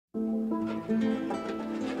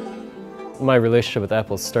My relationship with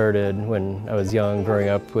apples started when I was young, growing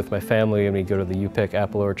up with my family, and we'd go to the U-Pick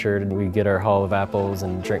apple orchard and we'd get our haul of apples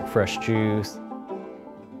and drink fresh juice.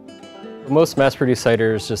 Most mass-produced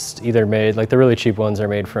ciders just either made, like the really cheap ones are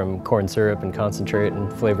made from corn syrup and concentrate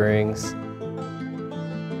and flavorings.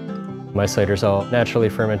 My cider's all naturally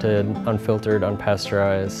fermented, unfiltered,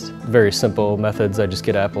 unpasteurized. Very simple methods. I just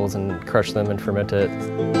get apples and crush them and ferment it.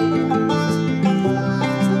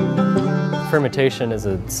 Fermentation is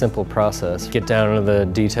a simple process. Get down into the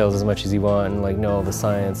details as much as you want and know all the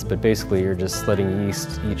science, but basically you're just letting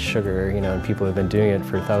yeast eat sugar, and people have been doing it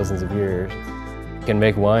for thousands of years. You can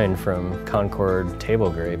make wine from Concord table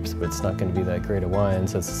grapes, but it's not going to be that great a wine,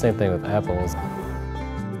 so it's the same thing with apples.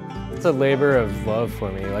 It's a labor of love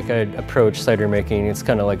for me. I approach cider making, it's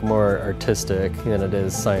kind of more artistic than it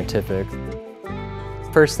is scientific.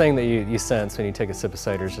 First thing that you sense when you take a sip of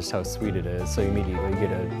cider is just how sweet it is, so immediately you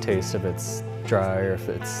get a taste if it's dry or if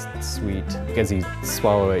it's sweet. As you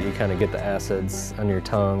swallow it, you kind of get the acids on your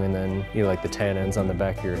tongue, and then you like the tannins on the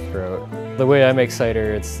back of your throat. The way I make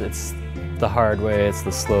cider, it's the hard way, it's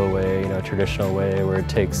the slow way, traditional way, where it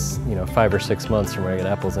takes 5 or 6 months from when I get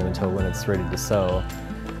apples in until when it's ready to sell.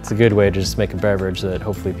 It's a good way to just make a beverage that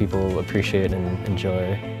hopefully people appreciate and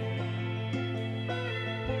enjoy.